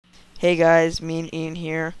Hey guys, me and Ian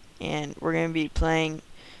here, and we're gonna be playing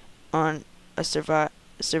on a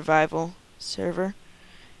survival server,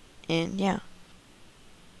 and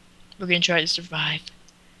We're gonna try to survive.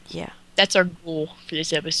 yeah, That's our goal for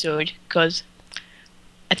this episode, because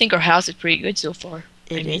I think our house is pretty good so far.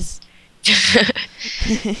 I it mean, is.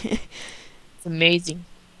 it's amazing.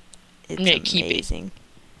 I'm It's gonna keep it. amazing.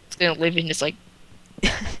 It's gonna live in this like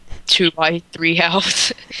 2x3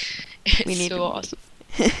 house. We It's need to so move. awesome.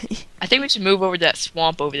 I think we should move over to that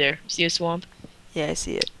swamp over there. See a swamp? Yeah, I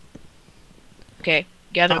see it. Okay,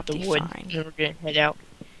 gather up the wood, Optifine. and then we're gonna head out.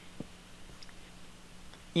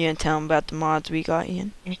 You gonna tell them about the mods we got,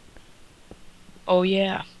 Ian? Oh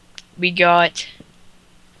yeah, we got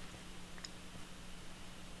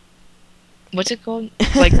what's it called?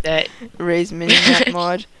 Like that. Raise mini map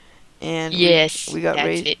mod, and Yes, we got that's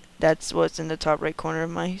raise. it. That's what's in the top right corner of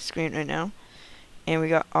my screen right now, and we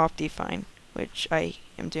got Optifine, which I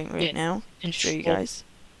am doing right Yeah, now to show you control. guys.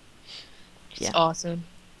 It's Yeah. awesome.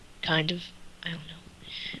 Kind of. I don't know.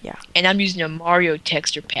 Yeah. And I'm using a Mario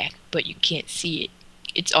texture pack, but you can't see it.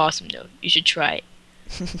 It's awesome though. You should try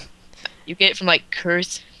it. You get it from like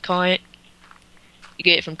Curse Client. You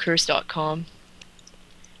get it from curse.com.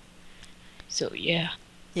 So yeah,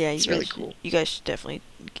 Yeah, it's really cool. you guys should definitely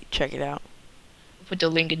check it out. I'll put the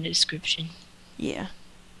link in the description. Yeah.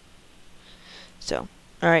 So,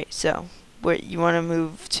 all right. So, where you want to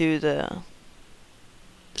move to the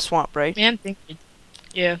swamp, right? Yeah, I'm thinking.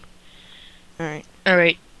 Yeah. All right.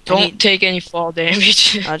 Alright. I Don't need- take any fall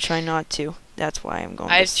damage. I'll try not to. That's why I'm going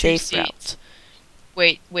I the have two safe route. seats.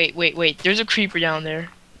 Wait. There's a creeper down there.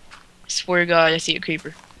 I swear to God, I see a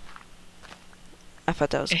creeper. I thought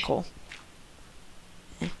that was a Eh. coal.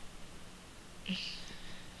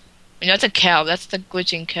 And that's a cow. That's the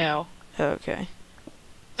glitching cow. Okay.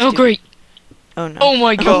 Oh Stupid. great. Oh no. Oh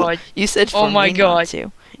my God. You said for Oh my me God. not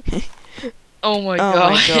to. Oh my Oh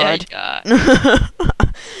God. my God.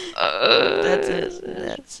 That's it.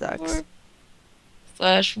 That sucks.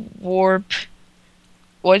 Slash warp.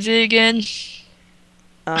 What's it again?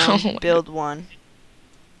 Oh my Build one.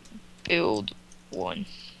 Build one.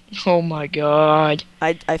 Oh my God.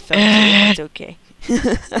 I fell too. It's okay.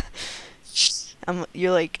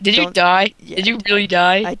 You're like. Did you don't- die? Yeah, Did you really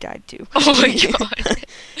die? I died too. Oh my God.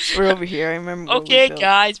 We're over here. I remember. What we Okay, built.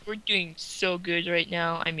 guys, we're doing so good right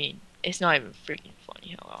now. I mean, it's not even freaking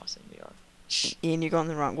funny how awesome we are. Ian, you're going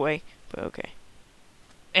the wrong way, but okay.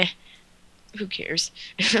 Who cares?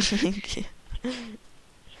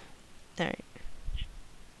 Alright.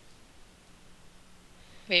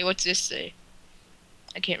 Wait, what's this say?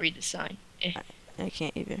 I can't read the sign. I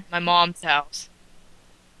can't either. My mom's house.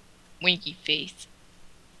 Winky face.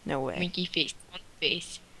 No way. Winky face. On the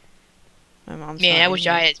face. My mom's Man, not I in wish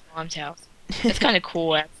here. I had his mom's house. That's kind of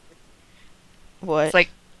cool, actually. What? It's like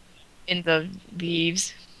in the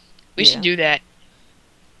leaves. We Yeah. should do that.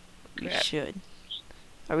 We crap. should.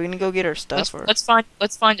 Are we gonna go get our stuff, or Let's find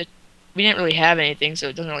a. We didn't really have anything, so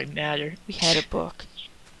it doesn't really matter. we had a book?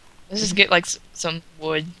 Let's just get like some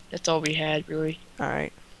wood. That's all we had, really.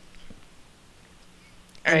 Alright.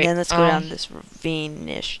 All And right. then let's go down this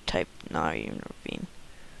ravine-ish type. Not even ravine.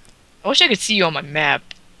 I wish I could see you on my map.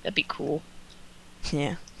 That'd be cool.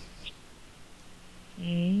 Yeah.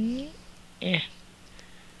 Yeah.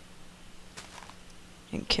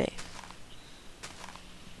 Okay.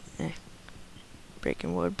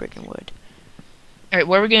 Breaking wood, breaking wood. All right,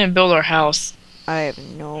 where are we gonna build our house? I have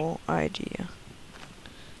no idea.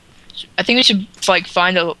 I think we should like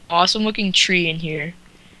find an awesome looking tree in here,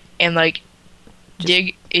 and like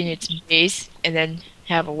dig in its base, and then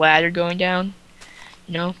have a ladder going down.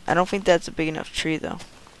 No. I don't think that's a big enough tree, though.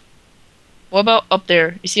 What about up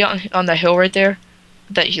there? You see on the hill right there?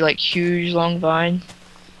 That like huge long vine.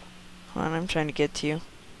 Hold on, I'm trying to get to you.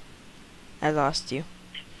 I lost you.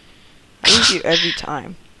 I lose you every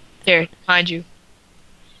time. There, behind you.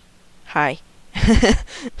 Hi.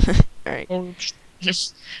 Alright. All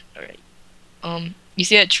right. You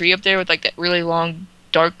see that tree up there with like that really long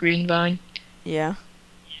dark green vine? Yeah,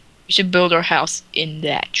 We should build our house in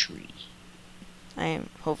that tree. I am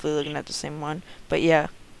hopefully looking at the same one. But yeah,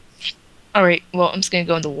 Alright, well, I'm just gonna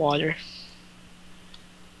go in the water.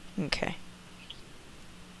 okay.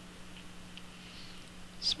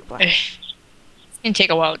 Splash. It's gonna take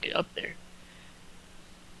a while to get up there.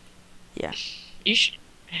 Yeah. You should.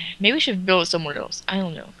 Maybe we should build it somewhere else. I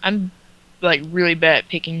don't know. I'm like really bad at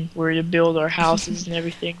picking where to build our houses and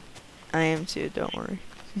everything. I am too, don't worry.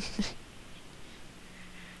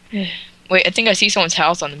 Wait, I think I see someone's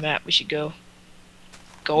house on the map. We should go.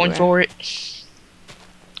 Going Where? for it.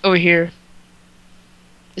 Over here.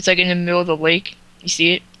 It's like in the middle of the lake. You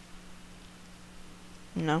see it?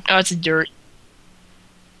 No. Oh, it's dirt.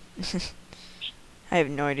 I have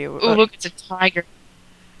no idea Oh, what. look, it's a tiger.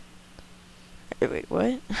 Wait,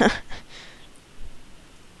 what? A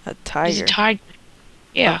There's a tiger. tiger.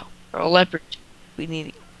 Yeah, Oh, or a leopard. we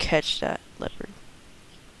need to catch that leopard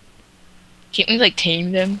Can't we like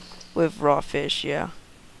tame them? with raw fish. Yeah.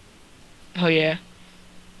 Oh yeah.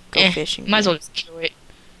 Go fishing, Might as boy. well just kill it.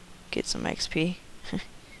 Get some XP.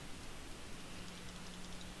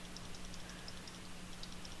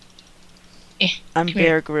 Eh, I'm come here.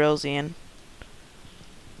 Bear Grylls, Ian.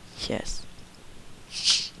 Yes.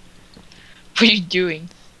 What are you doing?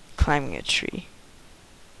 Climbing a tree.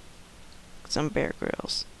 Some Bear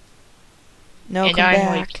Grylls. No, And come I'm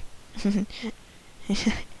like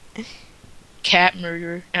back. cat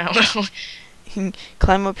murderer. I don't know.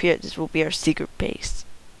 Climb up here. This will be our secret base.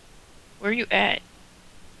 Where are you at?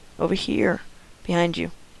 Over here. Behind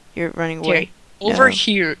you. You're running away. Terry. Over No.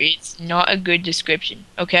 here, it's not a good description.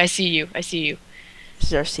 Okay, I see you. I see you. This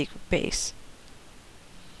is our secret base.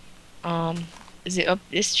 Is it up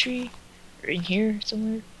this tree? Or in here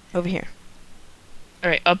somewhere? Over here.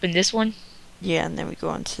 Alright, up in this one? Yeah, and then we go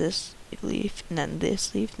onto this leaf, and then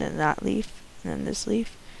this leaf, and then that leaf, and then this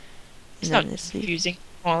leaf, and It's then not this leaf. confusing.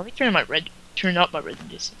 Oh, let me turn up my red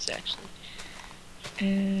distance actually.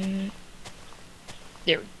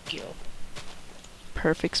 There we go.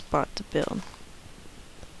 Perfect spot to build.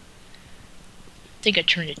 I think I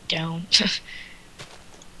turned it down.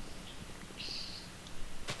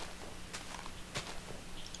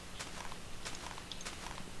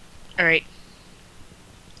 Alright.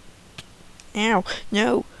 Ow!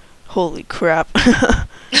 No! Holy crap! I'm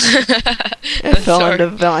I fell sorry. into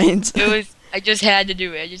vines. I just had to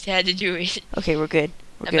do it. I just had to do it. Okay, we're good.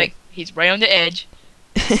 We're I'm good. like, he's right on the edge,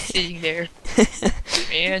 sitting there,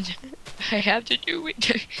 and I have to do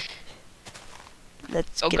it.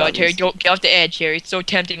 Let's Oh get god, on Terry, this. don't get off the edge, Terry. It's so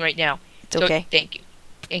tempting right now. It's okay. Thank you.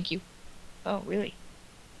 Thank you. Oh, really?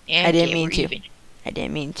 And I didn't okay, mean we're to. Even. I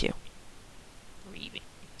didn't mean to. We're even.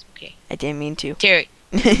 It's okay. I didn't mean to. Terry,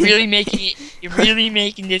 really making it. You're really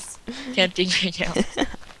making this tempting right now.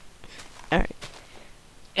 Alright.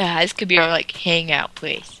 Yeah, this could be our like hangout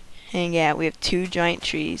place. Hang out. We have 2 giant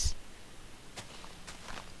trees.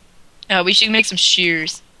 We should make some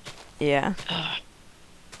shears. Yeah.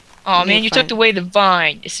 Oh We man, need you to took find- away the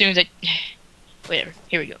vine as soon as I. Whatever.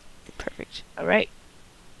 Here we go. Perfect. All right.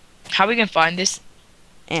 How are we gonna find this?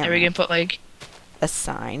 And Are we gonna put like? a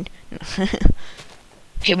sign.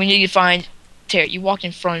 Okay, we need to find. Terry, you walked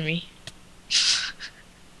in front of me.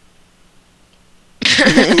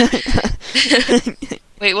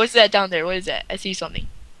 Wait, what's that down there? What is that? I see something.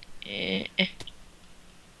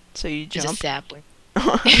 So you It's a jump. sapling.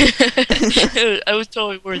 It was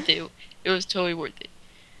totally worth it. It was totally worth it.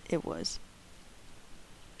 It was.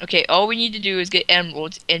 Okay, all we need to do is get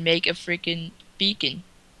emeralds and make a freaking beacon.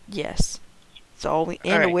 Yes. That's all we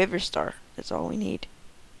and Alright. a wither star. That's all we need.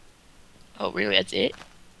 Oh, really? That's it?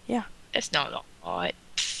 Yeah. That's not a lot.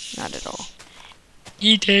 Not at all.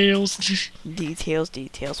 Details.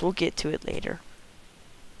 Details. We'll get to it later.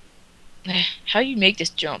 How do you make this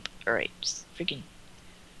jump? Alright, just freaking.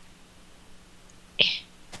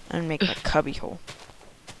 I'm gonna make my cubby hole.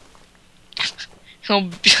 Oh,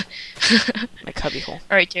 My cubby hole.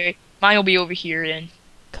 Alright, Terry. Mine will be over here then.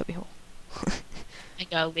 Cubby hole. I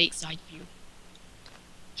got a lakeside view.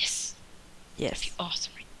 Yes. Yes.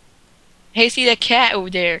 Awesome. Hey, see that cat over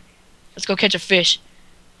there? Let's go catch a fish.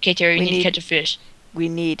 Okay, Terry, we need to catch a fish. We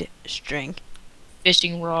need string.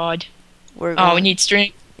 Fishing rod. We're Oh, going, we need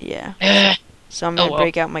string. Yeah. Ugh. So I'm gonna well.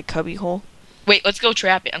 break out my cubby hole. Wait, let's go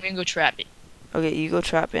trap it. I'm gonna go trap it. Okay, you go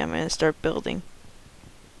trap it. I'm gonna start building.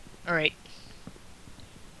 Alright.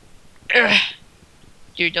 Ugh.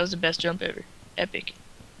 Dude, that was the best jump ever. Epic.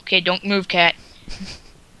 Okay, don't move, cat.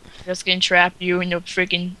 Just gonna trap you in the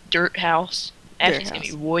freaking dirt house. Actually, it's gonna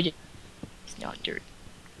be wood. It's not dirt.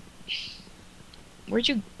 Where'd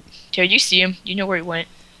you... Terry, do you see him? Do you know where he went?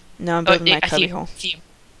 No, I'm building my I see cubby him. hole. I see him.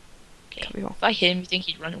 Okay. Cubby hole. If I hit him, you think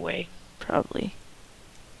he'd run away? Probably.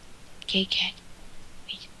 Okay, cat.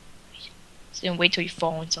 Wait. So then wait till you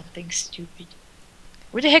fall in something stupid.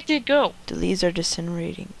 Where the heck did it go? The leaves are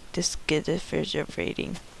disintegrating.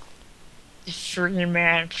 Disintegrating. The further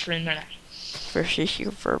man. Versus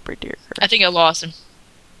your verbatim. I think I lost him.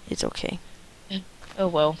 It's okay. Oh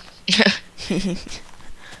well.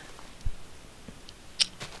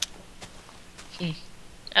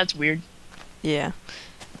 That's weird. Yeah.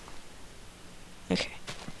 Okay.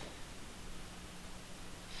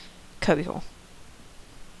 Cubby hole.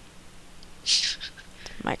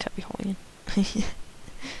 My cubby hole, Ian.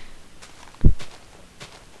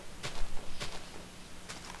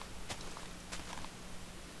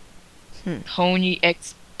 Hmm. Honey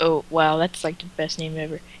X. Oh wow, that's like the best name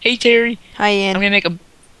ever. Hey Terry, Hi, I'm Ian. gonna make a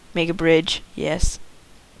Make a bridge. Yes.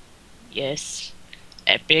 yes.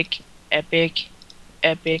 Epic, epic,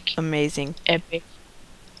 epic, Amazing. epic,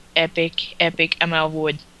 epic, epic. I'm out of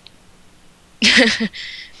wood.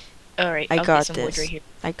 All right, I I'll get got some wood right this. here.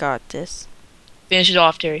 I got this. Finish it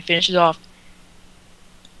off, Terry. Finish it off.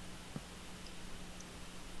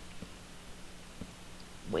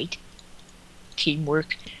 Wait.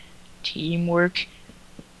 Teamwork. Teamwork.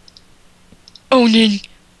 Own it.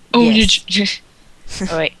 Own Yes.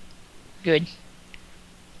 it. All right. Good.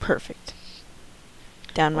 Perfect.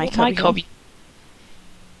 Down my Oh, my cubby hole. cubby.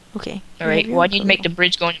 Okay. All You have right. your Well, I own need to cubby make the hole.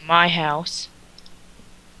 bridge going to my house.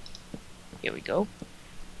 Here we go.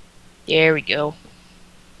 There we go.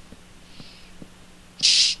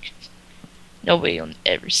 Nobody will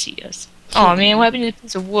ever see us. Oh man, what happened to the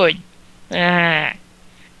piece of wood? Ah.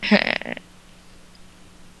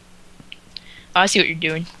 I see what you're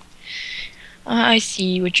doing. I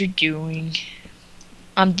see what you're doing.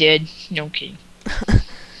 I'm dead. No kidding.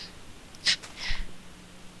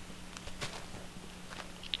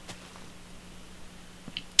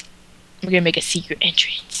 We're gonna make a secret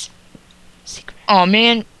entrance. Secret. Oh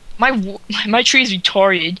man, my tree is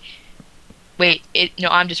retarded. Wait, no,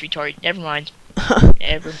 I'm just retarded. Never mind.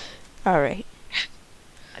 Never. Alright.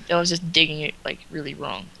 I was just digging it like really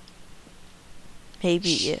wrong.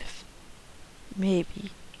 Maybe if.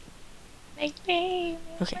 Maybe.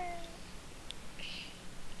 Okay.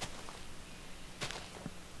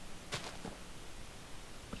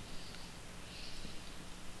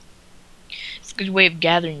 It's a good way of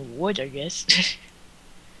gathering wood, I guess.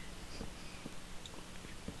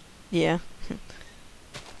 Yeah.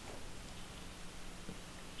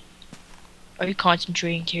 Are you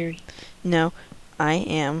concentrating, Terry? No. I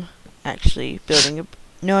am actually building a...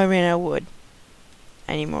 No, I ran out of wood.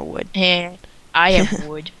 I need more wood. Eh, I have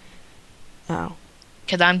wood. Oh.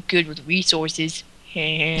 Because I'm good with resources.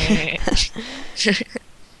 I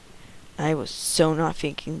I was so not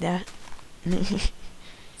thinking that. I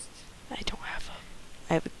don't have a...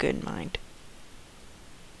 I have a good mind.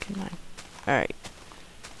 Good mind. Alright.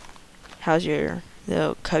 How's your...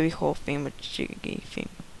 The cubbyhole thing with Jiggy thing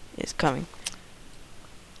is coming?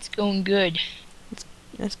 It's going good.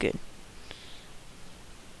 That's good.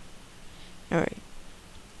 Alright.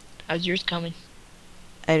 How's yours coming?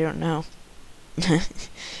 I don't know.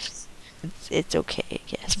 it's okay, I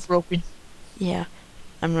It's guess. broken. Yeah.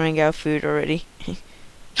 I'm running out of food already.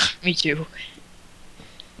 Me too.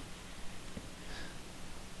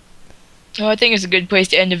 Oh, I think it's a good place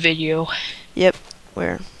to end the video. Yep.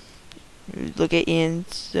 Where? Look at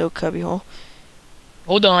Ian's cubbyhole.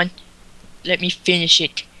 Hold on. Let me finish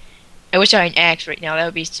it. I wish I had an axe right now. That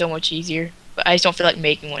would be so much easier. But I just don't feel like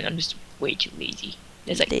making one. I'm just way too lazy.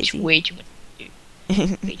 There's like Lazy. way too much to do.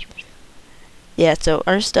 Way too much. Yeah, so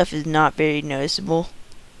our stuff is not very noticeable.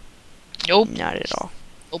 Nope. Not at all.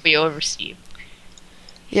 Nobody will ever see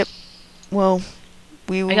it. Well,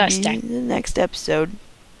 we will got a be stack. in the next episode.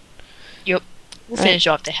 We'll Alright. finish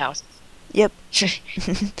off the house. Yep.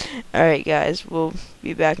 Alright, guys. We'll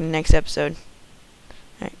be back in the next episode.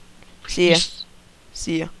 Alright. See ya.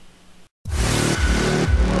 See ya.